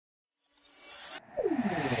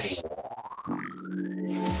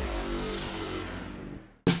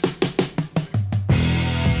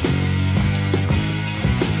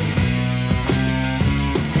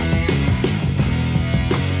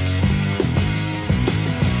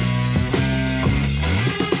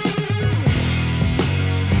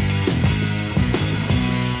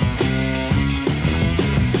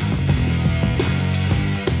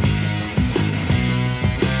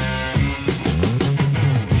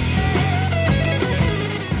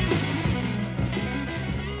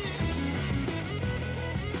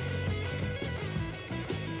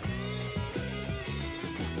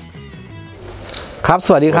ครับ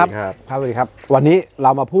สวัสดีครับสวัสดีครับวันนี้เร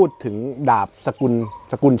ามาพูดถึงดาบส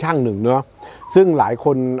กุลช่างหนึ่งเนาะซึ่งหลายค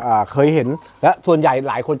นเคยเห็นและส่วนใหญ่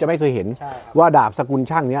หลายคนจะไม่เคยเห็นว่าดาบสกุล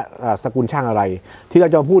ช่างเนี้ยสกุลช่างอะไรที่เรา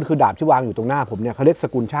จะพูดคือดาบที่วางอยู่ตรงหน้าผมเนี่ยเขาเรียกส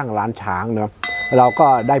กุลช่างร้านช้างเนาะเราก็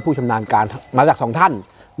ได้ผู้ชำนาญการมาจาก2ท่าน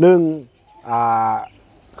หนึ่ง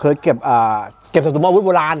เคยเก็บสะสมอาวุธโบ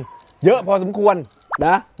ราณเยอะพอสมควรน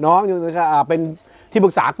ะน้องเป็นที่ปรึ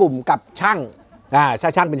กษากลุ่มกับช่าง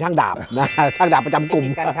ช่างเป็นช่างดาบนะช่างดาบประจำกลุ่ม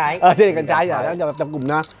การใช้เทคนิคการใช้ช่างดาบประจำกลุ่ม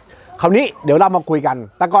นะคราวนี้เดี๋ยวเรามาคุยกัน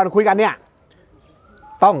แต่ก่อนคุยกันเนี่ย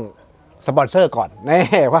ต้องสปอนเซอร์ก่อนแน่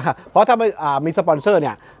ว่าเพราะถ้าไม่มีสปอนเซอร์เ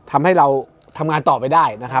นี่ยทำให้เราทำงานต่อไปได้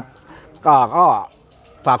นะครับก็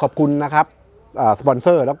ฝากขอบคุณนะครับสปอนเซ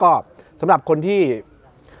อร์แล้วก็สำหรับคนที่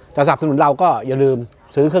จะสนับสนุนเราก็อย่าลืม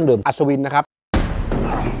ซื้อเครื่องดื่มอัศวินนะครับ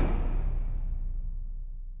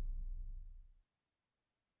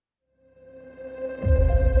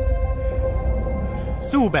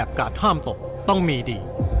สู้แบบกาดห้ามตกต้องมีดี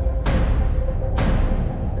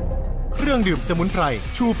เครื่องดื่มสมุนไพร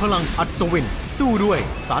ชูพลังอัศวินสู้ด้วย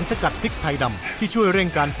สารสกัดพริกไทยดำที่ช่วยเร่ง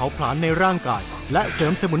การเผาผลาญในร่างกายและเสริ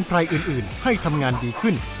มสมุนไพรอื่นๆให้ทำงานดี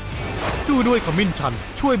ขึ้นสู้ด้วยขมิ้นชัน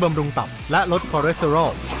ช่วยบำรุงตับและลดคอเลสเตอรอ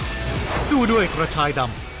ลสู้ด้วยกระชายด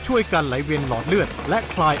ำช่วยกันไหลเวียนหลอดเลือดและ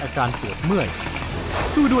คลายอาการปวดเมื่อย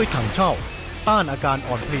สู้ด้วยถังเช่าต้านอาการ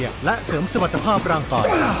อ่อนเพลียและเสริมสมรรถภาพร่างกาย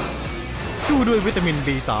สู้ด้วยวิตามิน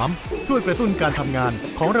B3 ช่วยกระตุ้นการทำงาน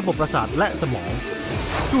ของระบบประสาทและสมอง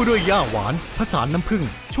สู้ด้วยหญ้าหวานผสานน้ำผึ้ง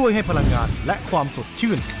ช่วยให้พลังงานและความสด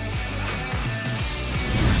ชื่น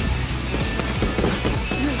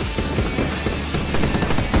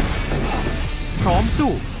พร้อม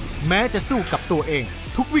สู้แม้จะสู้กับตัวเอง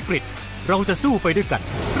ทุกวิกฤตเราจะสู้ไปด้วยกัน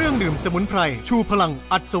เครื่องดื่มสมุนไพรชูพลัง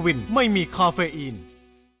อัศวินไม่มีคาเฟอีน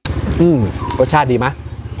รสชาติดีไหม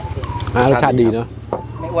รสชาติดีเนาะ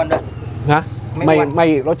ไม่อ้วนด้วยนะไม่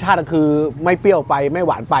รสชาติก็คือไม่เปรี้ยวไปไม่ห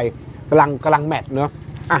วานไปกำลังแมทเนาะ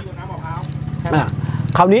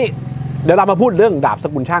คราวนี้เดี๋ยวเรามาพูดเรื่องดาบส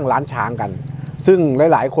กุลช่างร้านช้างกันซึ่ง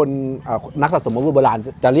หลายๆคนนักสะสมอาวุธโบราณ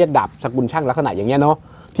จะเรียกดาบสกุลช่างลักษณะอย่างเงี้ยเนาะ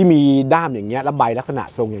ที่มีด้ามอย่างเงี้ยแล้วใบลักษณะ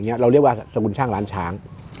ทรงอย่างเงี้ยเราเรียกว่าสกุลช่างร้านช้าง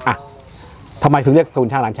ทำไมถึงเรียกสกุล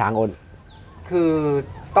ช่างร้านช้างอ้นคือ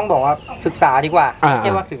ต้องบอกว่าศึกษาดีกว่าไม่ใ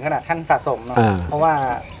ช่ว่าถึงขนาดท่านสะสมเนาะเพราะว่า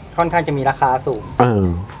ค่อนข้างจะมีราคาสูง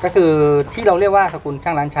ก็คือที่เราเรียกว่าสกุลช่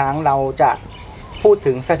างร้านช้างเราจะพูด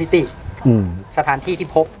ถึงสถิติสถานที่ที่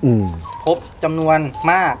พบจำนวน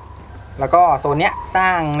มากแล้วก็โซนเนี้ยสร้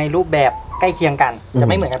างในรูปแบบใกล้เคียงกันจะ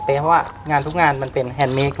ไม่เหมือนกันเป๊ะเพราะว่างานทุกงานมันเป็นแฮน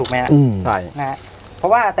ด์เมดถูกไหมใช่นะเพรา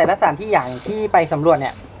ะว่าแต่ละสถานที่อย่างที่ไปสำรวจเนี่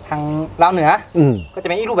ยทางลาวเหนือก็จะเ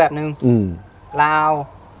ป็นอีกรูปแบบหนึ่งลาว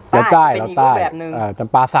ใต้เป็นอีกรูปแบบหนึ่งจ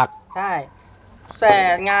ำปาสักใช่แต่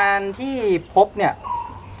งานที่พบเนี่ย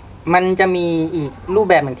มันจะมีอีกรูป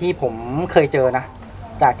แบบหนึ่งที่ผมเคยเจอนะ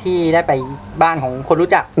จากที่ได้ไปบ้านของคน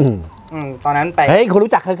รู้จักตอนนั้นไปเฮ้ยคน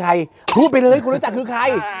รู้จักคือใครพูดไปเลยคนรู้จักคือใคร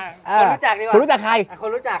คนรู้จักดีกว่าคนรู้จักใครคน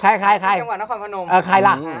รู้จักใครจังหวัดนครพนมใคร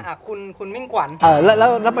ล่ะคุณมิ่งขวัญ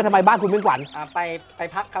แล้วไปทำไมบ้านคุณมิ่งขวัญไป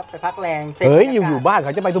พักครับไปพักแรงเฮ้ยอยู่บ้านเข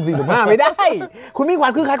าจะไปสุ่มสี่สุ่มห้าไม่ได้คุณมิ่งขวั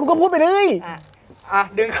ญคือใครคุณก็พูดไปเลย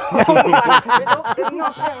ดึงเข้าดึงนอกเรื่องเลย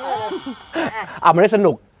มันได้ส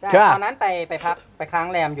นุกตอนนั้นไปพักไปค้าง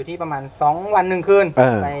แรมอยู่ที่ประมาณ2 วัน 1 คืน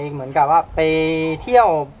ไปเหมือนกับว่าไปเที่ยว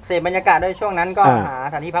เสพบรรยากาศด้วยช่วงนั้นก็หา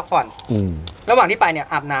สถานที่พักผ่อนระหว่างที่ไปเนี่ย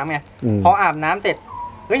อาบน้ำไงพออาบน้ำเสร็จ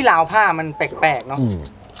เฮ้ยราวผ้ามันแปลกๆเนาะ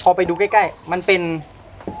พอไปดูใกล้ๆมันเป็น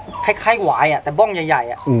คล้ายๆหวายอ่ะแต่บ้องใหญ่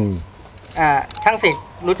ๆช่างเสก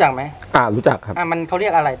รู้จักไหมรู้จักครับมันเขาเรี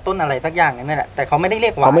ยกอะไรต้นอะไรสักอย่างนั่นแหละแต่เขาไม่ได้เรี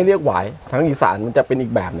ยกหวายเขาไม่เรียกหวายทางอีสานมันจะเป็นอี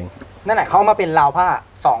กแบบหนึ่งนั่นแหละเขามาเป็นราวผ้า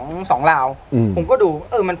สองราวผมก็ดู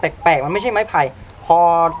มันแปลกๆมันไม่ใช่ไม้ไผ่พอ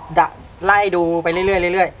ไล่ดูไปเ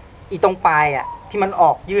รื่อยๆอีตรงปลายที่มันอ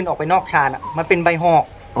อกยื่นออกไปนอกชานมันเป็นใบหอก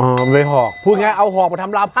ใบหอกพูดง่ายเอาหอกมาท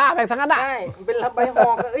ำราวผ้าแพงทั้งนั้นใช่เป็นใบหอ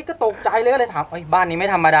กก็ตกใจเลยถามบ้านนี้ไม่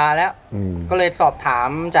ธรรมดาแล้วก็เลยสอบถาม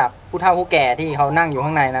จากผู้เฒ่าผู้แก่ที่เขานั่งอยู่ข้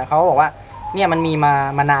างในนะเขาบอกว่าเนี่ยมันมี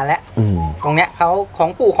มานานแล้วตรงเนี้ยเขาของ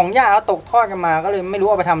ปู่ของย่าเขาตกทอดกันมาก็เลยไม่รู้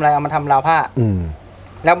เอาไปทำอะไรเอามาทำราวผ้า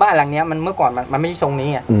แล้วบ้านหลังนี้มันเมื่อก่อนมันไม่ใช่ทรงนี้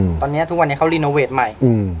ตอนนี้ทุกวันนี้เขารีโนเวทใหม่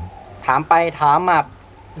ถามไปถามมา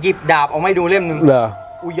หยิบดาบออกมาดูเล่มหนึ่ง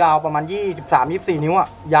ยาวประมาณ23-24 นิ้ว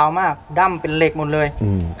ยาวมากดั้มเป็นเหล็กหมดเลย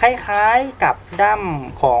คล้ายๆกับดั้ม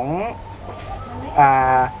ของ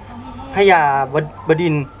พญาบดิ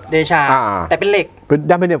นทร์เดชาแต่เป็นเหล็กเป็น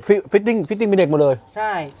ดั้มเป็นเนี่ยฟิตติ้งเป็นเหล็กหมดเลยใ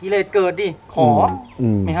ช่กิเลสเกิดดิขอ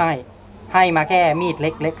ไม่ให้มาแค่มีดเ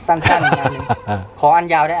ล็กๆสั้นๆอันนึงขออัน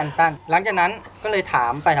ยาวได้อันสั้นหลังจากนั้นก็เลยถา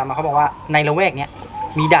มไปถามมาเขาบอกว่าในละแวกเนี้ย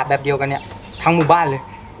มีดาบแบบเดียวกันเนี่ยทั้งหมู่บ้านเลย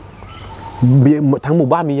ทั้งหมู่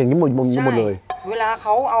บ้านมีอย่างนี้หมดเลย เวลาเข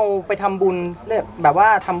าเอาไปทำบุญแบบว่า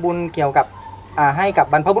ทำบุญเกี่ยวกับให้กับ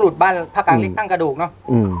บรรพบุรุษบ้านภาคกลางเรียกตั้งกระดูกเนาะ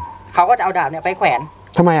เขาก็จะเอาดาบเนี่ยไปแขวน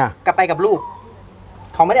ทำไมกลับไปกับลูก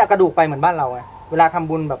เขาไม่ได้เอากระดูกไปเหมือนบ้านเราไงเวลาทำ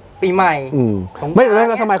บุญแบบปีใหม่ไม่แ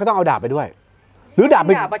ล้วทำไมเขาต้องเอาดาบไปด้วยหรือดาบ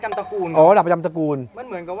ประจำตระกูลอ๋อดาบประจำตระกูลมันเ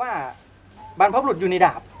หมือนกับว่าบรรพบุรุษอยู่ในด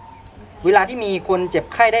าบเวลาที่มีคนเจ็บ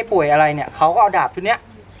ไข้ได้ป่วยอะไรเนี่ยเขาก็เอาดาบชุดเนี้ย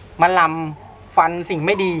มาลำฟันสิ่งไ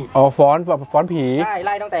ม่ดีอ๋อฟ้อนผีใช่ไ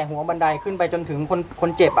ล่ตั้งแต่หัวบันไดขึ้นไปจนถึงคน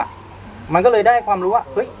เจ็บอ่ะมันก็เลยได้ความรู้ว่า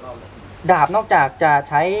เฮ้ยดาบนอกจากจะ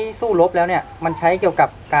ใช้สู้รบแล้วเนี่ยมันใช้เกี่ยวกับ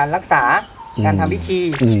การรักษาการทำพิธี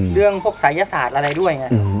เรื่องพวกไสยศาสตร์อะไรด้วยไง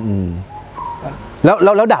แ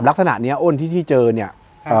ล้วดาบลักษณะเนี้ยอ้นที่เจอเนี่ย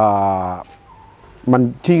มัน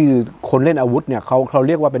ที่คนเล่นอาวุธเนี่ยเขาเ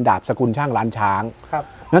รียกว่าเป็นดาบสกุลช่างล้านช้างครับ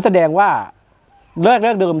นั้นแสดงว่าเลิก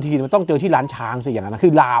เดิมทีมันต้องเจอที่ล้านช้างสิอย่างนั้นคื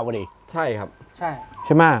อลาวเลยใช่ครับใ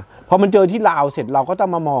ช่ไหมพอมันเจอที่ลาวเสร็จเราก็ต้อง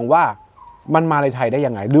มามองว่ามันมาในไทยได้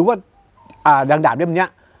ยังไงหรือว่าดาบเล่มนี้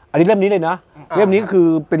อันนี้เล่มนี้เลยนะเล่มนี้คือ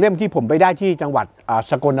เป็นเล่มที่ผมไปได้ที่จังหวัด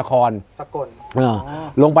สกลนคร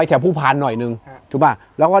ลงไปแถวผู้พานหน่อยนึงถูกป่ะ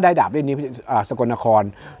แล้วก็ได้ดาบเล่มนี้สกลนคร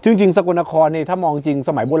จริงสกลนครเนี่ยถ้ามองจริงส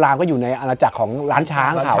มัยโบราณก็อยู่ในอาณาจักรของล้านช้า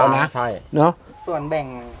งเขานะเนาะส่วนแบ่ง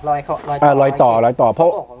รอยต่อเพราะ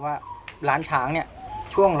บอกว่าล้านช้างเนี่ย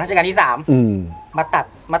ช่วงรัชกาลที่3มา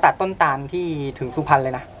ตัดต้นตาลที่ถึงสุพรรณเล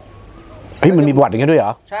ยนะเฮ้ยมันมีประวัติอย่างนี้ด้วยเหร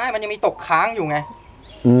อใช่มันยังมีตกค้างอยู่ไง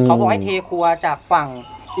เขาบอกให้เทครัวจากฝั่ง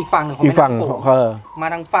อีกฝั่งหนึ่งของแม่น้ำโขงมา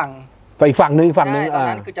ทางฝั่งไปอีกฝั่งนึงตอน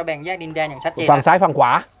นั้นคือจะแบ่งแยกดินแดนอย่างชัดเจนฝั่งซ้ายฝั่งขว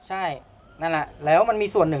าใช่นั่นแหละแล้วมันมี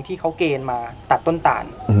ส่วนหนึ่งที่เขาเกณฑ์มาตัดต้นตาล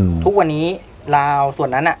ทุกวันนี้ลาวส่วน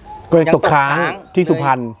นั้นอ่ะก็ยังตกค้างที่สุพร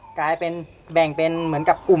รณกลายเป็นแบ่งเป็นเหมือน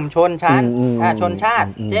กับกลุ่มชนชั้นชนชาติ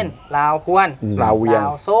เช่นลาวพวนลาวเวียงล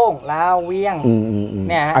าวโซ่งลาวเวียง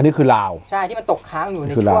เนี่ยอันนี้คือลาวใช่ที่มันตกค้างอยู่ใ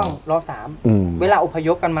นช่วงร.3เวลาอพย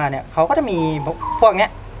พกันมาเนี่ยเขาก็จะมีพวกเนี้ย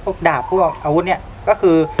พวกดาบพวกอาวุธเนี่ยก็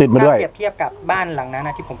คือติดมาด้วยเปรียบเทียบกับบ้านหลังนั้นน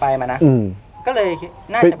ะที่ผมไปมานะก็เลย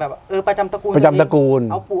น่าจะแบบประจำตระกูล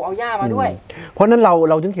เอาปู่เอาย่ามาด้วยเพราะนั้นเ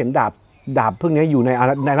ราถึงเห็นดาบพวกนี้อยู่ใ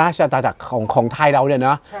นราชอาณาจักรของไทยเราเนี่ยน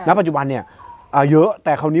ะณปัจจุบันเนี่ยเยอะแ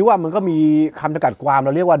ต่คราวนี้ว่ามันก็มีคำจำกัดความเร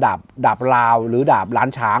าเรียกว่าดาบลาวหรือดาบล้าน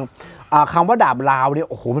ช้างคำว่าดาบลาวเนี่ย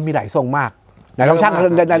โอ้โหมันมีหลายทรงมากไหนลองช่างแล้ว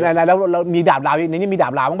เรามีดาบลาวในนี้มีดา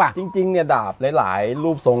บลาวบ้างป่ะจริงๆเนี่ยดาบหลายๆ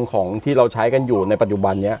รูปทรงของที่เราใช้กันอยู่ในปัจจุบั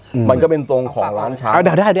นเนี้ยมันก็เป็นทรงของล้านช้างเอาไ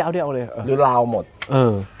ด้เอาเลยหรือลาวหมด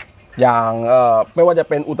อย่างไม่ว่าจะ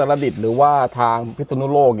เป็นอุตรดิตถ์หรือว่าทางพิษณุ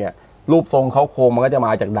โลกเนี่ยรูปทรงเขาโครงมันก็จะม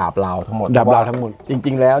าจากดาบลาวทั้งหมดดาบลาวทั้งหมดจ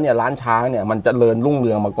ริงๆแล้วเนี่ยล้านช้างเนี่ยมันจะเจริญรุ่งเ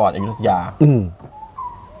รืองมาก่อนอยุธยา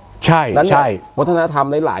ใช่วัฒนธรรม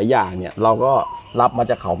หลายอย่างเนี่ยเราก็รับมา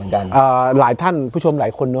จากเขาเหมือนกันหลายท่านผู้ชมหลา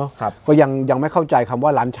ยคนเนาะก็ยังไม่เข้าใจคำว่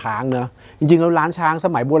าล้านช้างเนาะจริงๆแล้วล้านช้างส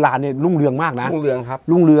มัยโบราณเนี่ยรุ่งเรืองมากนะรุ่งเรืองครับ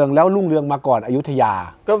รุ่งเรืองแล้วรุ่งเรืองมาก่อนอยุธยา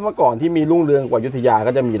ก็เมื่อก่อนที่มีรุ่งเรืองกว่าอยุธยา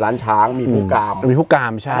ก็จะมีล้านช้างมีผู้กา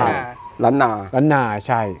มใช่ล้านนา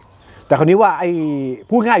ใช่แต่คราวนี้ว่าไอ้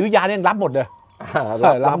พูดง่ายอยุธยาเนี่ยรับหมดเลย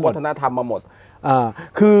รับวัฒนธรรมมาหมด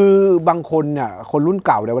คือบางคนเนี่ยคนรุ่นเ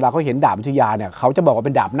ก่าเนี่ยเวลาเขาเห็นดาบอยุธยาเนี่ยเขาจะบอกว่าเ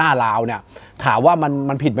ป็นดาบหน้าลาวเนี่ยถามว่า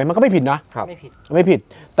มันผิดไหมมันก็ไม่ผิดนะไม่ผิด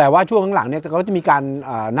แต่ว่าช่วงหลังเนี่ยเขาจะมีการ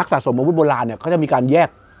นักสะสมอาวุธโบราณเนี่ยเขาจะมีการแยก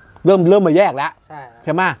เริ่มมาแยกแล้วใ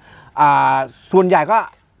ช่ไหมส่วนใหญ่ก็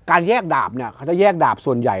การแยกดาบเนี่ยเขาจะแยกดาบ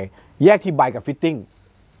ส่วนใหญ่แยกที่ใบกับฟิตติ้ง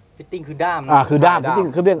คือด้ามคือด้ามฟิตติ้ง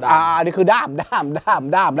คือเรื่องอันนี้คือด้ามแ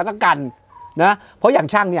ล้วก็กันนะเพราะอย่าง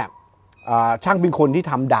ช่างเนี่ยช่างเป็นคนที่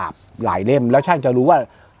ทำดาบหลายเล่มแล้วช่างจะรู้ว่า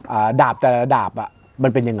ดาบแต่ละดาบมั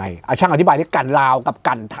นเป็นยังไงช่างอธิบายที่กันลาวกับ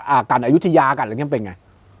กันอยุธยากันอะไรเงี้ยเป็นไง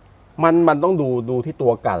มันต้องดูที่ตั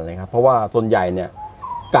วกันเลยครับเพราะว่าส่วนใหญ่เนี่ย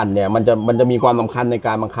กันเนี่ยมันจะมีความสำคัญในก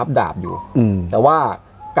ารบังคับดาบอยู่แต่ว่า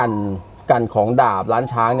กันของดาบล้าน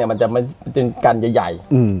ช้างเนี่ยมันจะไม่เป็นกันใหญ่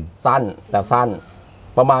ๆสั้น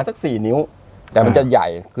ประมาณสัก4 นิ้วแต่มันจะใหญ่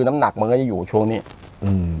คือน้ำหนักมันก็จะอยู่ช่วงนี้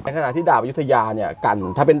ในขณะที่ดาบอยุธยาเนี่ยกัน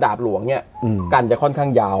ถ้าเป็นดาบหลวงเนี่ยกันจะค่อนข้าง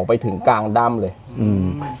ยาวไปถึงกลางด้ามเลย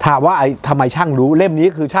ถามว่าทำไมช่างรู้เล่มนี้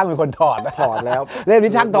คือช่างเป็นคนถอดแล้วเล่ม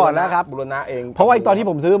นี้ช่างถอดแล้วครับบูรณะเองเพราะว่าตอนที่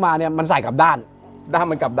ผมซื้อมาเนี่ยมันใส่กับด้าน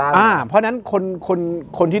มันกลับด้านเพราะนั้น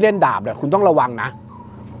คนที่เล่นดาบเนี่ยคุณต้องระวังนะ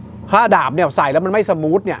ถ้าดาบเนี่ยใส่แล้วมันไม่ส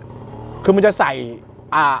มูทเนี่ยคือมันจะใส่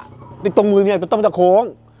ตรงมือเนี่ยต้องจะโค้ง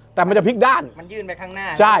แต่มันจะพลิกด้านมันยื่นไปข้างหน้า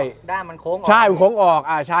ใช่ด้านมันโค้งออกใช่มันโค้งออก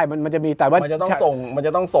ใช่มันจะมีแต่ว่ามันจะต้อง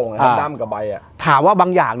ส่งด้ามกับใบถามว่าบา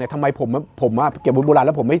งอย่างเนี่ยทำไมผมเก็บโบราณแ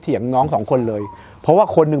ล้วผมไม่เถียงน้อง2 คนเลยเพราะว่า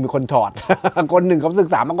คนหนึ่งเป็นคนถอดคนหนึ่งเขาศึก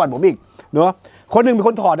ษามาก่อนผมอีกเนาะคนหนึ่งเป็นค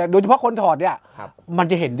นถอดเนี่ยโดยเฉพาะคนถอดเนี่ยมัน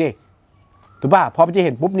จะเห็นดิถูกป่ะพอมันจะเ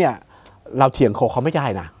ห็นปุ๊บเนี่ยเราเถียงเขาไม่ได้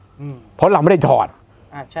นะเพราะเราไม่ได้ถอด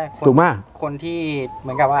ใช่ ถูกไหม คนที่เห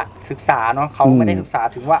มือนกับว่าศึกษาเนาะเขาไม่ได้ศึกษา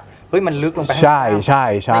ถึงว่าเฮ้ยมันลึกลงไป ใช่ใช่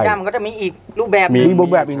ใช่ ในด้ามมันก็จะมีอีกรูปแบบ มีรู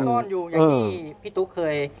ปแบบอีก ซ่อนอยู่อย่างที่พี่ตุ๊กเค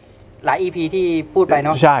ยหลาย EP ที่พูดไปเน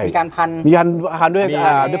าะ ใช่ มีการพัน มีพันด้วย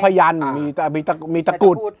ด้วยพยัญชนะมีตะก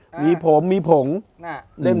รุดมีผงน่ะ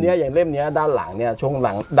เล่มนี้อย่างเล่มนี้ด้านหลังเนี่ยช่วงห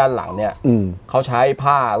ลังด้านหลังเนี่ยเขาใช้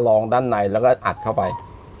ผ้ารองด้านในแล้วก็อัดเข้าไป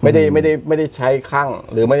ไม่ได้ใช้ข้าง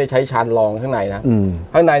หรือไม่ได้ใช้ชานรองข้างในนะ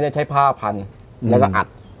ข้างในเนี่ยใช้ผ้าพันแล้วก็อัด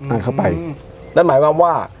เข้าไปนั่นหมายความ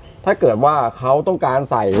ว่าถ้าเกิดว่าเขาต้องการ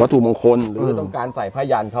ใส่วัตถุมงคลหรือต้องการใส่ผ้า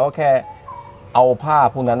ยันเขาแค่เอาผ้า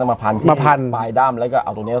พวกนั้นมาพันที่ปลายด้ามแล้วก็เอ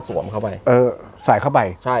าตัวนี้สวมเข้าไปใส่เข้าไป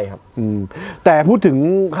ใช่ครับแต่พูดถึง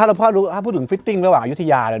ถ้าพูดถึงฟิตติ้งระหว่างอยุธ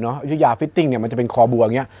ยาเลยเนาะอยุธยาฟิตติ้งเนี่ยมันจะเป็นคอบัวอ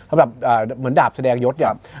ย่างเงี้ยสำหรับเหมือนดาบแสดงยศเนี่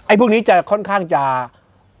ยไอ้พวกนี้จะค่อนข้าง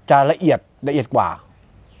จะละเอียดกว่า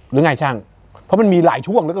หรือไงช่างเพราะมันมีหลาย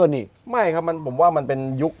ช่วงเหลือเกินนี่ไม่ครับผมว่ามันเป็น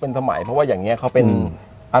ยุคเป็นสมัยเพราะว่าอย่างเงี้ยเขาเป็น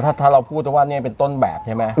ถ้าเราพูดว่าเนี่ยเป็นต้นแบบใ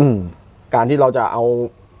ช่ไหมการที่เราจะเอา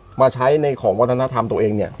มาใช้ในของวัฒนธรรมตัวเอ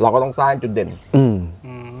งเนี่ยเราก็ต้องสร้างจุดเด่น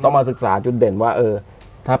ต้องมาศึกษาจุดเด่นว่า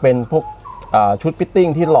ถ้าเป็นพวกชุดฟิตติ้ง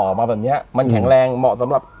ที่หล่อมาแบบนี้มันแข็งแรงเหมาะส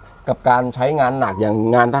ำหรับกับการใช้งานหนักอย่าง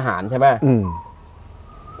งานทหารใช่ไหม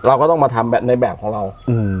เราก็ต้องมาทำแบบในแบบของเรา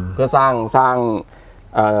เพื่อสร้าง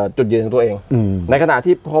จุดยืนของตัวเองในขณะ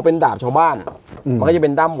ที่พอเป็นดาบชาวบ้านมันก็จะเป็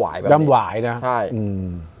นด้ามหวายแบบด้ามหวายนะใช่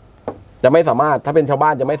จะไม่สามารถถ้าเป็นชาวบ้า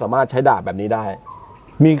นจะไม่สามารถใช้ดาบแบบนี้ได้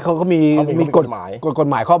เขาก็มีกฎหม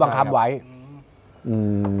ายข้อบังคับไว้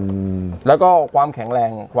แล้วก็ความแข็งแร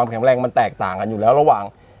งมันแตกต่างกันอยู่แล้วระหว่าง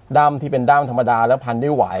ด้ามที่เป็นด้ามธรรมดาแล้วพันด้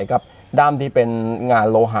วยหวายกับด้ามที่เป็นงาน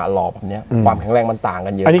โลหะหล่อแบบนี้ความแข็งแรงมันต่างกั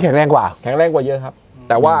นเยอะอันนี้แข็งแรงกว่าเยอะครับ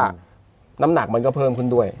แต่ว่าน้ำหนักมันก็เพิ่มขึ้น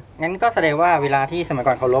ด้วยงั้นก็แสดงว่าเวลาที่สมัย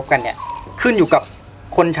ก่อนเขารบกันเนี่ยขึ้นอยู่กับ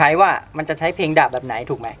คนใช้ว่ามันจะใช้เพลงดาบแบบไหน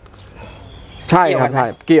ถูกไหมใช่ครับใช่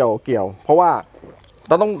เกี่ยวเพราะว่าเ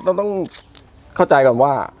ราต้องเข้าใจก่อนว่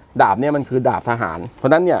าดาบเนี่ยมันคือดาบทหารเพรา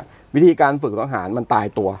ะนั้นเนี่ยวิธีการฝึกทหารมันตาย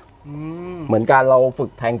ตัวเหมือนการเราฝึ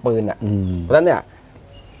กแทงปืนอ่ะเพราะนั้นเนี่ย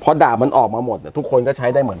พอดาบมันออกมาหมดทุกคนก็ใช้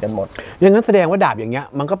ได้เหมือนกันหมดอย่างนั้นแสดงว่าดาบอย่างเงี้ย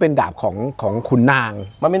มันก็เป็นดาบของขุนนาง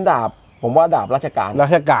มันเป็นดาบผมว่าดาบราชกา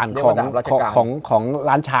รของ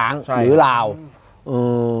ร้านช้างหรือลาว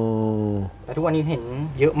แต่ทุกวันนี้เห็น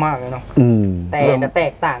เยอะมากเลยเนาะแต่แต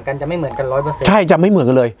กต่างกันจะไม่เหมือนกัน100%ใช่จะไม่เหมือน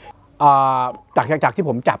กันเลยจากที่ผ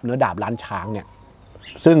มจับเนื้อดาบร้านช้างเนี่ย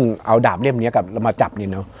ซึ่งเอาดาบเล่มนี้กับมาจับนี่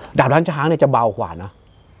เนาะดาบร้านช้างเนี่ยจะเบากว่านะ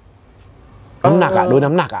น้ำหนักโดย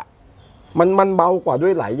น้ำหนักมันเบากว่าด้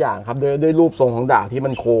วยหลายอย่างครับด้วยรูปทรงของดาบที่มั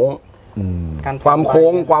นโค้งความโ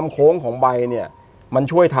ค้งของใบเนี่ยมัน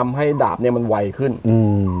ช่วยทำให้ดาบเนี่ยมันไวขึ้น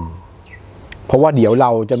เพราะว่าเดี๋ยวเร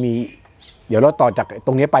าต่อจากต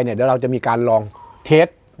รงนี้ไปเนี่ยเดี๋ยวเราจะมีการลองเทส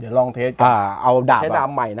เอาดาบใช้ดาบ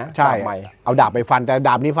ใหม่นะใช่เอาดาบไปฟันแต่ด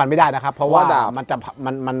าบนี้ฟันไม่ได้นะครับเพราะว่ามันจะ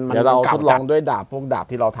เดี๋ยวเราทดลองด้วยดาบพวกดาบ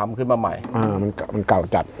ที่เราทำขึ้นมาใหม่มันเก่า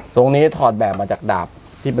จัดทรงนี้ถอดแบบมาจากดาบ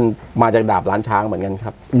ที่เป็นมาจากดาบร้านช้างเหมือนกันค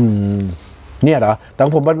รับเนี่ยเหรอแต่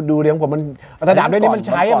ผมมาดูเรื่องผมมันถ้าดาบด้วยนี้มัน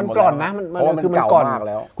ใช้มันกร่อนนะมันคือมันก่อน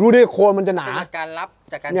รู้ด้วยโคนมันจะหนาการรับ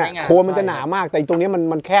จากการใช้งานโคนมันจะหนามากแต่ตรงนี้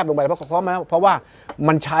มันแคบลงไปเพราะว่า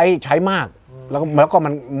มันใช้มากแล้วก็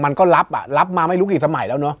มันก็รับมาไม่รู้กี่สมัย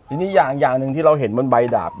แล้วเนาะทีนี้อย่างหนึ่งที่เราเห็นบนใบ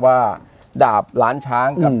ดาบว่าดาบล้านช้าง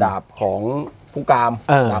กับดาบของผู้กาม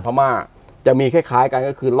ดาบพม่าจะมีคล้ายๆกัน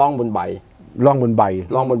ก็คือร่องบนใบ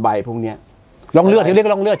พวกนี้ร่องเลือดที่เรียก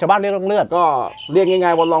ร่องเลือดชาวบ้านเรียกร่องเลือดก็เรียกง่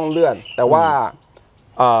ายๆว่าร่องเลือดแต่ว่า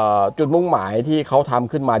จุดมุ่งหมายที่เขาท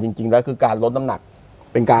ำขึ้นมาจริงๆแล้วคือการลดน้ำหนัก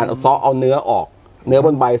เป็นการเอาเนื้อออกเนื้อบ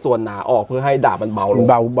นใบส่วนหนาออกเพื่อให้ดาบมันเบาลง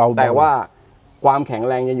แต่ว่าความแข็ง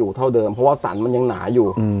แรงจะอยู่เท่าเดิมเพราะว่าสันมันยังหนาอยู่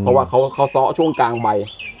เพราะว่าเขาเซาะช่วงกลางใบ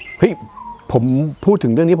เฮ้ยผมพูดถึ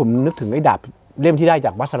งเรื่องนี้ผมนึกถึงไอ้ดาบเล่มที่ได้จ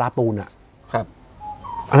ากวัสราปูนครับ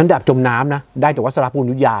อันนั้นดาบจมน้ำนะได้จากวัสราปูนอ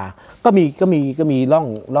ยุธยาก็มีร่อง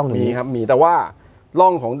มีครับมีแต่ว่าร่อ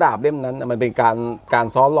งของดาบเล่มนั้นมันเป็นการ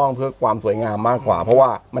ซ้อนร่องเพื่อความสวยงามมากกว่าเพราะว่า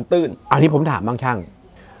มันตื้นอันนี้ผมถามบางช่าง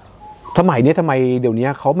สมัยนี้ทำไมเดี๋ยวนี้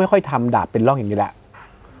เขาไม่ค่อยทำดาบเป็นร่องอย่างนี้แหละ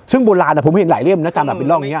ซึ่งโบราณผมเห็นหลายเล่มนะจำดาบเป็น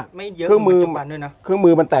ร่องเนี้ยเครื่องมื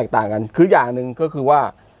อมันแตกต่างกันคืออย่างหนึ่งก็คือว่า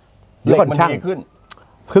เหล็กมันดีขึ้น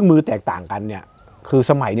เครื่องมือแตกต่างกันเนี่ยคือ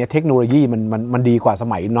สมัยเนี้ยเทคโนโลยีมันดีกว่าส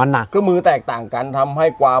มัยนั้นนะเครื่องมือแตกต่างกันทำให้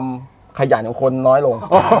ความขยันของคนน้อยลง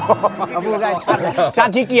พูดได้ชา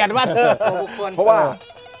ติขี้เกียจว่าเพราะว่า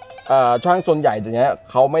ช่างส่วนใหญ่ตัวเนี้ย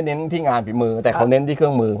เขาไม่เน้นที่งานฝีมือแต่เขาเน้นที่เครื่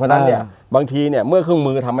องมือเพราะนั้นเนี่ยบางทีเนี่ยเมื่อเครื่อง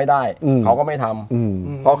มือทำไม่ได้เขาก็ไม่ท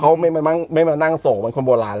ำเพราะเขาไม่มานั่งโศกมันคนโ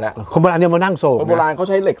บราณแล้วคนโบราณเนี่ยมานั่งโศกคนโบราณเขา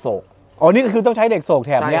ใช้เหล็กโศกอ๋อนี่ก็คือต้องใช้เหล็กโศกแ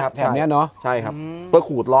ถบเนี้ยเนาะใช่ครับเพื่อ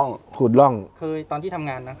ขูดร่องเคยตอนที่ทำ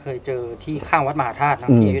งานนะเคยเจอที่ข้างวัดมหาธาตุนะ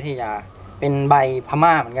ที่อยุธยาเป็นใบพ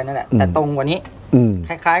ม่าเหมือนกันนั่นแหละแต่ตรงกว่านี้ ค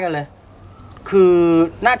ล้ายๆกันเลย คือ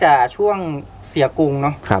น่าจะช่วงเสียกรุงเน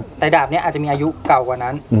าะแต่ดาบเนี้ยอาจจะมีอายุเก่ากว่า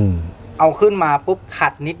นั้นเอาขึ้นมาปุ๊บขั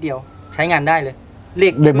ดนิดเดียวใช้งานได้เลยเหล็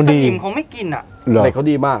กมันดีคงไม่กินอ่ะเหล็กเขา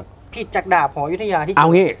ดีมากผิดจากดาบของอยุธยาที่เอา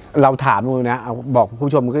งี้เราถามดูนะเอาบอก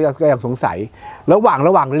ผู้ชมก็ยังสงสัยระหว่าง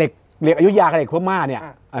เหล็กอยุธยากับเหล็กพม่าเนี่ย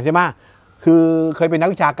ใช่ไหมคือเคยเป็นนัก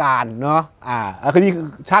วิชาการเนาะคือนี่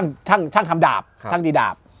ช่างทำดาบช่างตีดา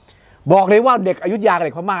บบอกเลยว่าเด็กอยุธยากับเ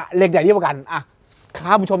ด็กพม่าเหล็กใหญ่เดียวกันข้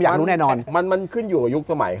าผู้ชมอยากรู้แน่นอนมันขึ้นอยู่กับยุค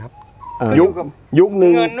สมัยครับยุคนึ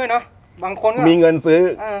งเงินด้วยเนาะบางคนมีเงินซื้อ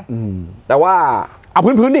แต่ว่าเอา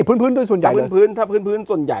พื้นดิพื้นโดยส่วนใหญ่ถ้าพื้น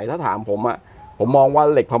ส่วนใหญ่ถ้าถามผมมองว่า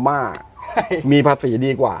เหล็กพม่ามีภาษี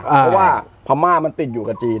ดีกว่าเพราะว่าพม่ามันติดอยู่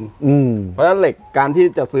กับจีนเพราะฉะนั้นเหล็กการที่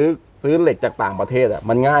จะซื้อเหล็กจากต่างประเทศ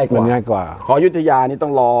มันง่ายกว่าขออยุธยานี่ต้อ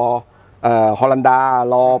งรอฮอลันดา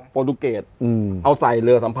รอโปรตุเกสเอาใส่เ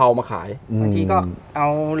รือสำเภามาขายบางทีก็เอา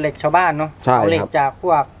เหล็กชาวบ้านเนาะเอาเหล็กจากพ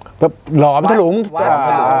วกหลอมถลุง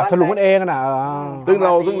มันเองนะซึ่งเร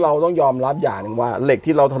าต้องยอมรับอย่างหนึ่งว่าเหล็ก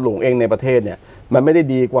ที่เราถลุงเองในประเทศเนี่ยมันไม่ได้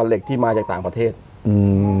ดีกว่าเหล็กที่มาจากต่างประเทศ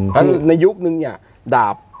เพราะในยุคนึงเนี่ยดา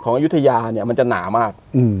บของอยุธยาเนี่ยมันจะหนามา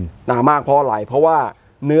กเพราะอะไรเพราะว่า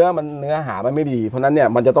เนื้อหามันไม่ดีเพราะนั้นเนี่ย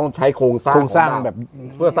มันจะต้องใช้โครงสร้างแบบ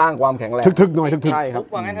เพื่อสร้างความแข็งแรงทึกๆหน่อยทึกๆใช่ครับ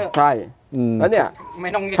ใช่แล้วเนี่ย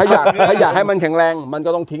ถ้าอยากให้มันแข็งแรงมันก็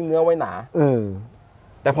ต้องทิ้งเนื้อไว้หนา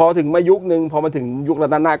แต่พอถึงมายุคนึงพอมาถึงยุครั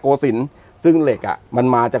ตนโกสินทร์ซึ่งเหล็กมัน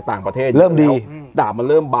มาจากต่างประเทศเริ่มดีดาบมัน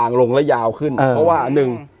เริ่มบางลงและยาวขึ้นเพราะว่า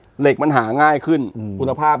1เหล็กมันหาง่ายขึ้นคุ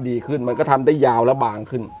ณภาพดีขึ้นมันก็ทำได้ยาวและบาง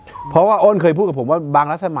ขึ้นเพราะว่าอ้นเคยพูดกับผมว่าบาง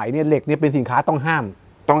รัชสมัยเนี่ยเหล็กเนี่ยเป็นสินค้าต้องห้าม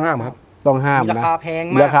ครับต้องห้ามราคาแพง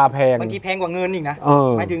มากราคาแพงบางทีแพงกว่าเงินอีกนะ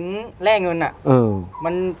หมายถึงแลกเงินมั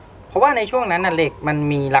นเพราะว่าในช่วงนั้นเหล็กมัน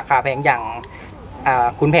มีราคาแพงอย่าง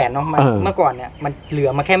ขุนแผนเนาะเมื่อก่อนเนี่ยมันเหลือ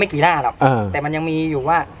มาแค่ไม่กี่ล่าหรอกแต่มันยังมีอยู่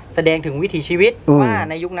ว่าแสดงถึงวิถีชีวิตว่า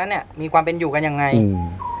ในยุคนั้นเนี่ยมีความเป็นอยู่กันยังไง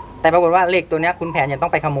แต่ปรากฏว่าเหล็กตัวนี้คุณแผนยังต้อ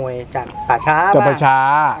งไปขโมยจากป่าช้า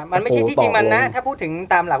มันไม่ใช่ที่จริงมันนะถ้าพูดถึง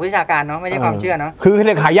ตามหลักวิชาการเนาะไม่ใช่ความเชื่อเนาะคือเห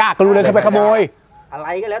ล็กหายากก็รู้เลยคือไปขโมยอะไร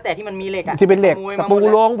ก็แล้วแต่ที่มันมีเหล็กที่เป็นเหล็กตะปู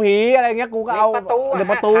ลงผีอะไรเงี้ยกูก็เอาประตู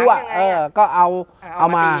ก็เอา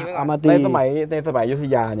มาตีในสมัยอยุธ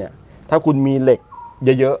ยาเนี่ยถ้าคุณมีเหล็ก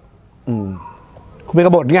เยอะคุณเป็นก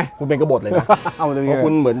บฏไงคุณเป็นกบฏเลยนะเพราะคุ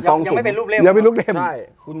ณเหมือนจ้องสุมยังไม่เป็นรูปเล่มใช่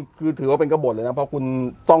คุณคือถือว่าเป็นกบฏเลยนะเพราะคุณ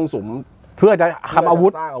จ้องสุมเพื่อจะทำอาวุ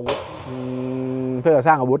ธเพื่อจะส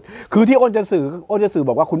ร้างอาวุธคือที่อ้นจะสื่อ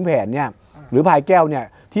บอกว่าขุนแผนเนี่ยหรือพายแก้วเนี่ย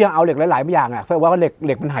ที่เอาเหล็กหลายๆอย่างแสดงว่าเห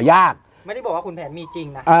ล็กมันหายากไม่ได้บอกว่าขุนแผนมีจริง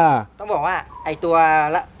นะต้องบอกว่าไอตัว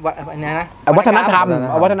ละนะวัฒนธรรม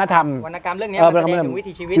วรรณกรรมเรื่องนี้มันเป็นวิ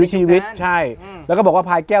ถีชีวิตใช่แล้วก็บอกว่า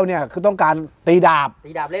พายแก้วเนี่ยคือต้องการตีดาบ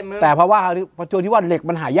เล่มมือแต่เพราะว่าพอเจอที่ว่าเหล็ก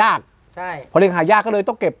มันหายากใช่พอเหล็กหายากก็เลย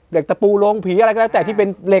ต้องเก็บเหล็กตะปูลงผีอะไรก็แล้วแต่ที่เป็น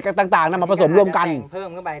เหล็กต่างๆนำมาผสมรวมกันเพิ่ม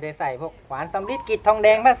เข้าไปโดยใส่พวกขวานสำริดกิจทองแด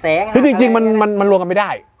งพระแสงคือจริงๆมันรวมกันไม่ได้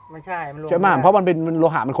ไม่ใช่มันรวมใช่ไหมเพราะมันเป็นโล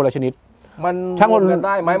หะมันคนละชนิดมันรวมกันไ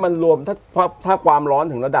ด้ไหมมันรวมถ้าความร้อน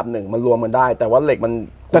ถึงระดับหนึ่งมันรวมกันได้แต่ว่าเหล็กมัน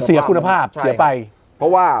จะเสียคุณภาพเสียไปเพรา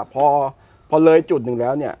ะว่าพอเลยจุดหนึ่งแล้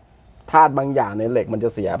วเนี่ยธาตุบางอย่างในเหล็กมันจะ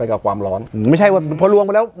เสียไปกับความร้อนไม่ใช่ว่าพอรวมไ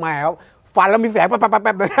ปแล้วแหมฟันแล้วมีแสงแ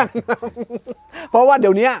ป๊บๆเลยเพราะว่าเ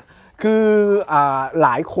ดี๋ยวนี้คือหล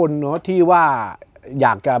ายคนเนาะที่ว่าอย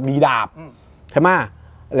ากจะมีดาบใช่ไหม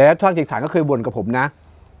แล้วช่างจิกสารก็เคยบ่นกับผมนะ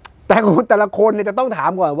แต่ละคนเนี่ยจะต้องถาม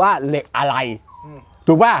ก่อนว่าเหล็กอะไร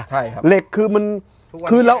ถูกป่ะใช่ครับเหล็กคือมัน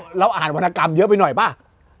คือเราอ่านวรรณกรรมเยอะไปหน่อยป่ะ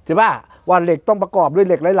ใช่ป่ะว่าเหล็กต้องประกอบด้วยเ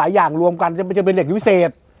หล็กหลายๆอย่างรวมกันจะเป็นเหล็กวิเศษ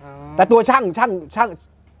แต่ตัวช่า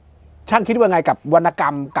งคิดว่าไงกับวรรณกร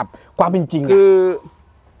รมกับความเป็นจริงคือ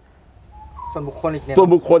ส่วนบุคคลอีกเนี่ยตัว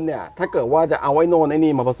บุคคลเนี่ยถ้าเกิดว่าจะเอาไว้โน่นไอ้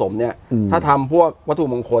นี่มาผสมเนี่ยถ้าทำพวกวัตถุ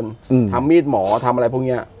มงคลทำมีดหมอทำอะไรพวกเ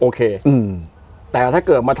นี้ยโอเคแต่ถ้าเ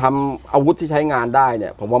กิดมาทำอาวุธที่ใช้งานได้เนี่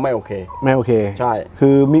ยผมว่าไม่โอเคใช่คื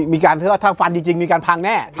อมีการถ้าฟันจริงๆมีการพังแ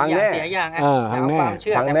น่เสียอย่างพังแน่ความเ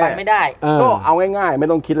ชื่อแต่ฟันไม่ได้ก็เอาง่ายๆไม่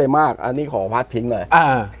ต้องคิดอะไรมากอันนี้ขอพาดพิงหน่อย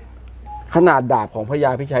ขนาดดาบของพญ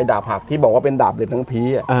าพิชัยดาบหักที่บอกว่าเป็นดาบเหล็กทั้งพี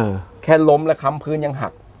แค่ล้มและค้ำพื้นยังหั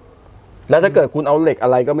กแล้วถ้าเกิดคุณเอาเหล็กอะ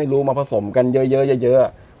ไรก็ไม่รู้มาผสมกันเยอะ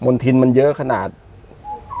ๆมลทินมันเยอะขนาด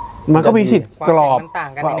มันก็มีสิทธิ์กรอบ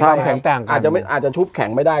ความแข็งต่างกันอาจจะชุบแข็ง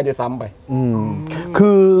ไม่ได้ด้วยซ้ำไปคื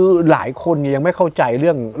อหลายคนยังไม่เข้าใจเ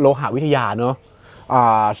รื่องโลหะวิทยาเนอะ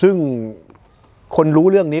ซึ่งคนรู้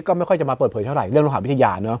เรื่องนี้ก็ไม่ค่อยจะมาเปิดเผยเท่าไหร่เรื่องโลหะวิทย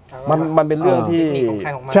าเนอะมันเป็นเรื่องที่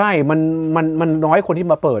ใช่มันน้อยคนที่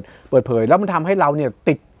มาเปิดเผยแล้วมันทำให้เราเนี่ย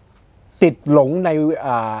ติดหลง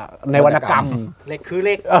ในวรรณกรรมเหล็กคือเห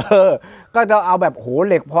ล็กก็จะเอาแบบโห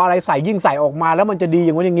เหล็กพออะไรใส่ยิ่งใส่ออกมาแล้วมันจะดีอ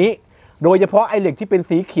ย่างนี้อย่างนี้โดยเฉพาะไอ้เหล็กที่เป็น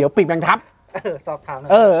สีเขียวปีกแมงทับสอบถามหน่อ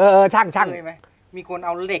ยช่างมีคนเอ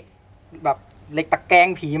าเหล็กแบบ เหล็กตะแกรง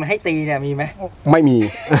ผีมาให้ตีเนี่ยมีไหม ไม่มี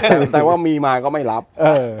แต่ว่ามีมาก็ไม่รับ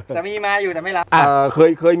แต่มีมาอยู่แต่ไม่รับ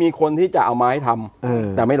เคยมีคนที่จะเอามาให้ท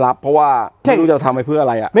ำแต่ไม่รับเพราะว่าไม่รู้จะทำไปเพื่ออะ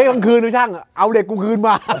ไรอ่ะไม่กลางคืนดูช่างเอาเด็กกูคืนม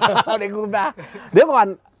าเอาเด็กกูคืนมาเดี๋ยวก่อน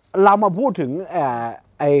เรามาพูดถึง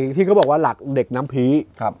ไอ้ที่เขาบอกว่าหลักเด็กน้ำผี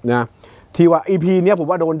นะที่ว่า EP เนี้ยผม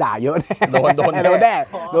ว่าโดนด่าเยอะแน่โด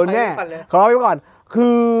นแน่ขอไว้ก่อนคื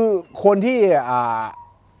อคนที่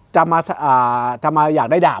จะมาอยาก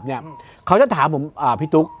ได้ดาบเนี่ยเขาจะถามผมพี่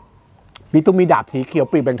ตุ๊กมีดาบสีเขียว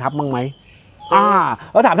ปีกแบ่งทับมั้งไหม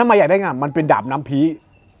แล้วถามทำไมอยากได้ไงมันเป็นดาบน้ำผี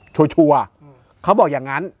ชัวร์เขาบอกอย่าง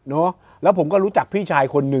นั้นเนาะแล้วผมก็รู้จักพี่ชาย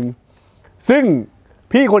คนหนึ่งซึ่ง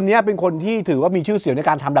พี่คนนี้เป็นคนที่ถือว่ามีชื่อเสียงใน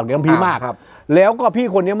การทำดาบน้ำผีมากแล้วก็พี่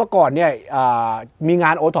คนนี้เมื่อก่อนเนี่ยมีง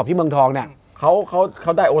านโอท็อปที่เมืองทองเนี่ยเข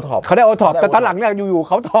าได้โอท็อปแต่ตอนหลังเนี่ยอยู่ๆเ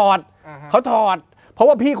ขาถอดเพราะ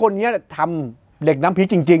ว่าพี่คนนี้ทำเหล็กน้ำพี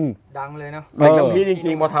จริงๆดังเลยเนาะเหล็กน้ำพีจ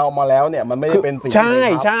ริงๆพอเทามาแล้วเนี่ยมันไม่ได้เป็นสีใ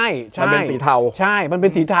ช่มันเป็นสีเทาใช่มันเป็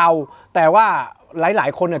นสีเทาแต่ว่าหลาย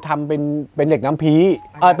ๆคนเนี่ยทำเป็นเหล็กน้ำพี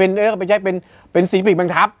เป็นสีปีกแม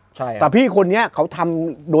งทับแต่พี่คนนี้เขาท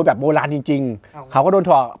ำโดยแบบโบราณจริงๆเขาก็โดน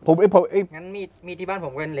ถอดผมงั้นมีที่บ้านผ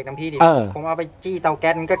มเป็นเหล็กน้ำพีดิผมเอาไปจี้เตาแก๊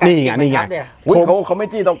สก็กลายเป็นนี่ไงเขาไม่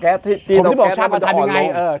จี้เตาแก๊สที่เตาแก๊สมันทำยังไง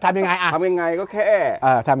ทำยังไงก็แค่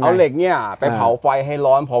เอาเหล็กเนี่ยไปเผาไฟให้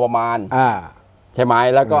ร้อนพอประมาณใช่ไหม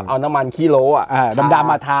แล้วก็เอาน้ำมันกิโลดำ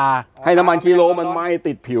ๆมาทาให้น้ำมันกิโลมันไหม้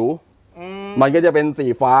ติดผิวมันก็จะเป็นสี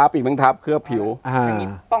ฟ้าปีกแมงทับเคลือบผิว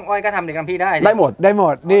ป้องอ้อยก็ทำเหล็กน้ำพีได้หมด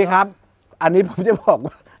นี่ครับอันนี้ผมจะบอก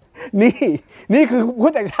ว่านี่คือพู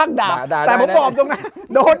ดแต่ช่างด่าแต่ผมบอกตรงนั้น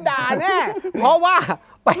โดนด่าแน่เพราะว่า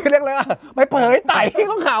ไปเรียกเลยไปเผยไต่ที่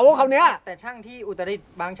ของเขาเนี้ยแต่ช่างที่อุตรดิตถ์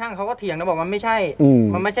บางช่างเขาก็เถียงนะบอกมันไม่ใช่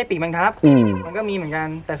ปีกแมงทับมันก็มีเหมือนกัน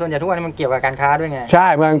แต่ส่วนใหญ่ทุกวันนี้มันเกี่ยวกับการค้าด้วยไงใช่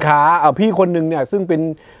การค้าพี่คนนึงเนี่ยซึ่งเป็น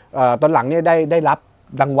ตอนหลังเนี่ยได้รับ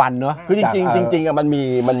รางวัลเนาะคือจริงมัน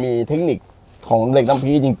มีเทคนิคของเหล็กน้ำ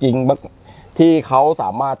พีจริงๆที่เขาสา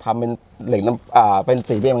มารถทำเป็นเหล็กน้ำเป็น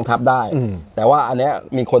สีเบี้ยแมงทับได้แต่ว่าอันเนี้ย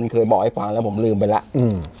มีคนเคยบอกให้ฟังแล้วผมลืมไปละ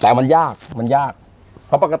แต่มันยากเ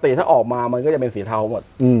พราะปกติถ้าออกมามันก็จะเป็นสีเทาหมด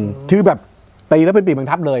คือแบบตีแล้วเป็นปีกแมง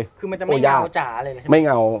ทับเลยคือมันจะไม่เงาจ๋าเลยไม่เ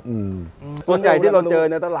งาส่วนใหญ่ที่เราเจอ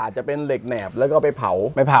ในตลาดจะเป็นเหล็กแหนบแล้วก็ไปเผา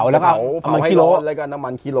แล้วก็เผาให้ร้อนแล้วก็น้ำมั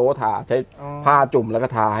นกิโลทาใช้ผ้าจุ่มแล้วก็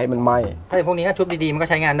ทาให้มันไหม้ถ้าพวกนี้ถ้าชุบดีๆมันก็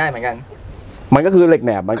ใช้งานได้เหมือนกันมันก็คือเหล็กแห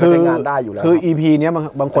นบมันก็ใช้งานได้อยู่แล้วคือ EP เนี้ย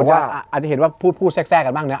บางคนว่าอาจจะเห็นว่าพูดแทรก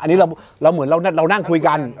กันบ้างนะอันนี้เราเหมือนเรานั่งคุย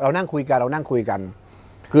กัน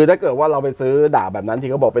คือถ้าเกิดว่าเราไปซื้อดาบแบบนั้นที่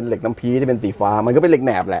เขาบอกเป็นเหล็กน้ำพีที่เป็นสีฟ้ามันก็เป็นเหล็กแห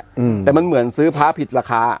นบแหละแต่มันเหมือนซื้อพระผิดรา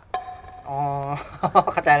คา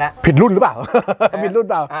เข้าใจแล้วผิดรุ่นหรือเปล่าผิดรุ่น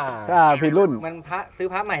เปล่าผิดรุ่นมันพระซื้อ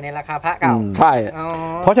พระใหม่ในราคาพระเก่าใช่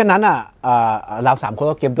เพราะฉะนั้นเรา3คน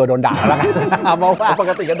ก็เกมตัวโดนด่าแล้วกันเพราะว่าป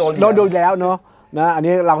กติก็โดนแล้วเนาะนะอัน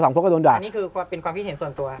นี้เรา3คนก็โดนด่าอันนี้คือเป็นความคิดเห็นส่ว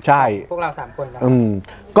นตัวใช่พวกเรา3คนนะ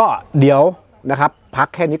ก็เดี๋ยวนะครับพัก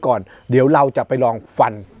แค่นี้ก่อนเดี๋ยวเราจะไปลองฟั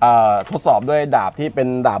นทดสอบด้วยดาบที่เป็น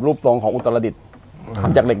ดาบรูปทรงของอุตรดิตถ์ท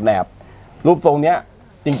ำจากเหล็กแหนบรูปทรงเนี้ย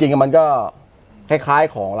จริงๆมันก็คล้าย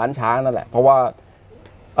ๆของร้านช้างนั่นแหละเพราะว่า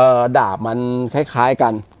ดาบมันคล้ายๆกั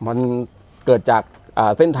นมันเกิดจาก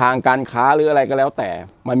เส้นทางการค้าหรืออะไรก็แล้วแต่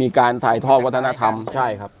มันมีการถ่ายทอดวัฒนธรรมใช่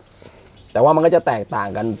ครับแต่ว่ามันก็จะแตกต่าง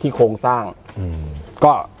กันที่โครงสร้าง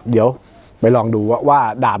ก็เดี๋ยวไปลองดูว่า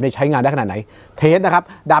ดาบนี่ใช้งานได้ขนาดไหนเทสนะครับ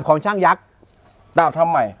ดาบของช่างยักษ์ดาบทำ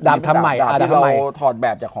ใหม่ที่เราถอดแบ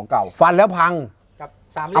บจากของเก่าฟันแล้วพัง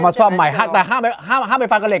เอามาซ่อมใหม่แต่ห้ามไป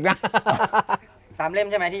ฟันกับเหล็กนะ3 เล่ม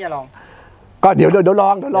ใช่ไหมที่จะลองก็เดี๋ยวล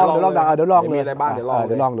องเลยมีอะไรบ้างเดี๋ยว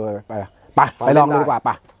ลองเลยไปลองดูดีกว่า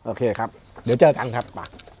โอเคครับเดี๋ยวเจอกันครับ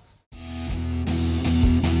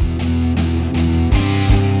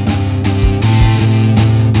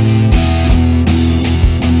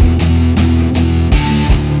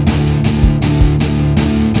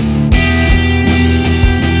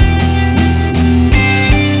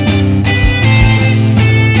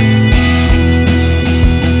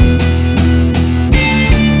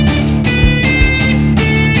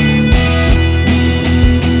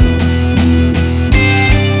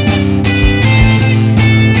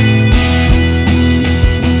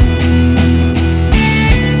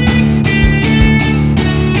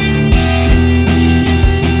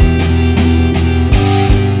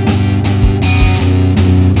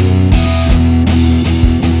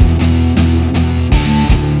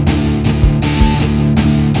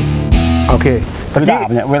โอเคดาบ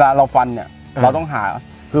เนี่ยเวลาเราฟันเนี่ยเราต้องหา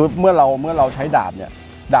คือเมื่อเราใช้ดาบเนี่ย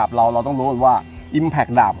ดาบเราต้องรู้ว่า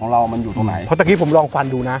impact ดาบของเรามันอยู่ตรงไหนเพราะตะกี้ผมลองฟัน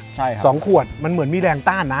ดูนะใช่ครับ2 ขวดมันเหมือนมีแรง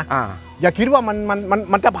ต้านนะอย่าคิดว่า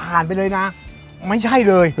มันจะผ่านไปเลยนะ ไม่ใช่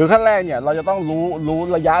เลย คือขั้นแรกเนี่ยเราจะต้องรู้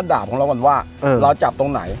ระยะดาบของเราก่อนว่าเราจับตร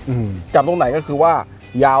งไหนจับตรงไหนก็คือว่า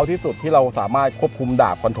ยาวที่สุดที่เราสามารถควบคุมด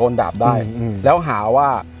าบคอนโทรลดาบได้แล้วหาว่า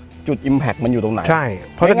จุด Impact มันอยู่ตรงไหนใช่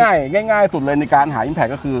ง่ายสุดเลยในการหา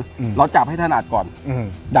Impact ก็คือเราจับให้ถนัดก่อน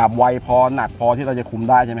ดาบไวพอหนักพอที่เราจะคุม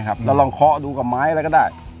ได้ใช่ไหมครับแล้วลองเคาะดูกับไม้อะไรก็ได้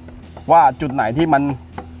ว่าจุดไหนที่มัน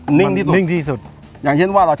นิ่งที่สุดอย่างเช่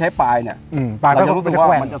นว่าเราใช้ปลายเนี่ยเราจะรู้สึกว่า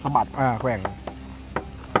มันจะสะบัดแกว่ง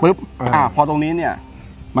ปุ๊บพอตรงนี้เนี่ย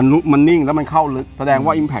มันนิ่งแล้วมันเข้าลึกแสดง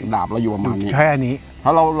ว่า Impact ดาบเราอยู่ประมาณนี้แค่นี้ถ้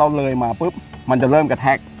าเราเลยมาปุ๊บมันจะเริ่มกระแท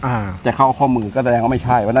กจะเข้าข้อมือก็แสดงว่าไม่ใ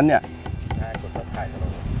ช่เพราะนั้นเนี่ย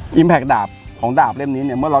Impact ดาบของดาบเล่มนี้เ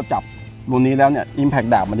นี่ยเมื่อเราจับรุ่นนี้แล้วเนี่ย Impact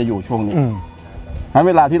ดาบมันจะอยู่ช่วงนี้เพราะเ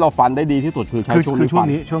วลาที่เราฟันได้ดีที่สุดคือใช้ช่วงนี้ฟัน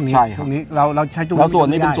ช่วงนี้ใช่ครับเราใช้ช่วงนี้แล้วส่วน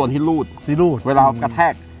นี้เป็นส่วนที่รูดเวลากระแท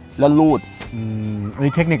กแล้วรูดอัน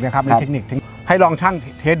นี้เทคนิคนะครับเทคนิคให้ลองช่าง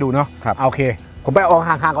เทสดูเนาะโอเคผมไปออก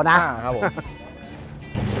ห่างๆก่อนนะครับผม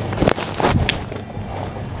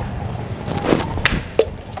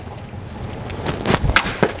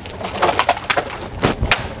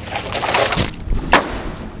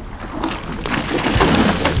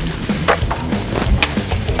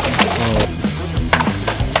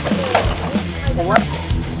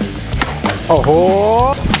โอ้โห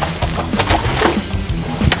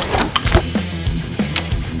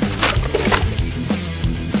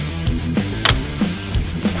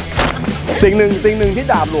สิ่งหนึ่งที่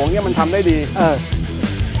ดาบหลวงเนี่ยมันทำได้ดี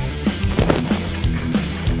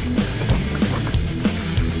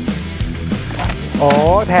โอ้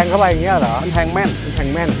แทงเข้าไปอย่างเงี้ยเหรอมันแทงแ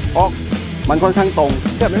ม่นโอ้มันค่อนข้างตรง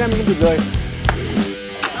แต่ไม่แม่นมันหยุดเลย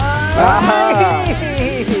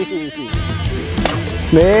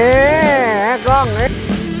นี่กล้องนี่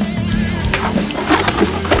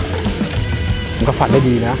มันก็ฝันได้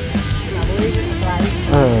ดีนะ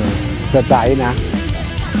สไตล์นะ